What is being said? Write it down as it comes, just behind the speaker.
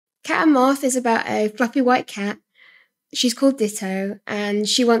Cat and Moth is about a fluffy white cat. She's called Ditto, and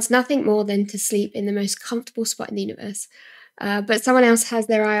she wants nothing more than to sleep in the most comfortable spot in the universe. But someone else has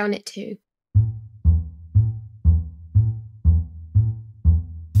their eye on it too.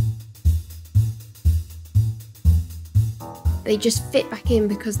 They just fit back in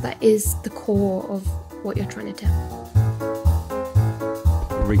because that is the core of what you're trying to tell.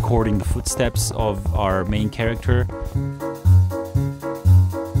 Recording the footsteps of our main character.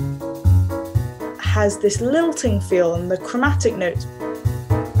 Has this lilting feel and the chromatic notes.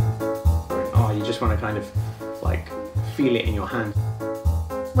 Oh, you just want to kind of like feel it in your hand.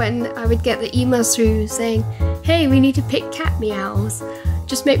 When I would get the emails through saying, hey, we need to pick cat meows,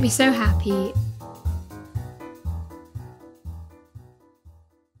 just make me so happy.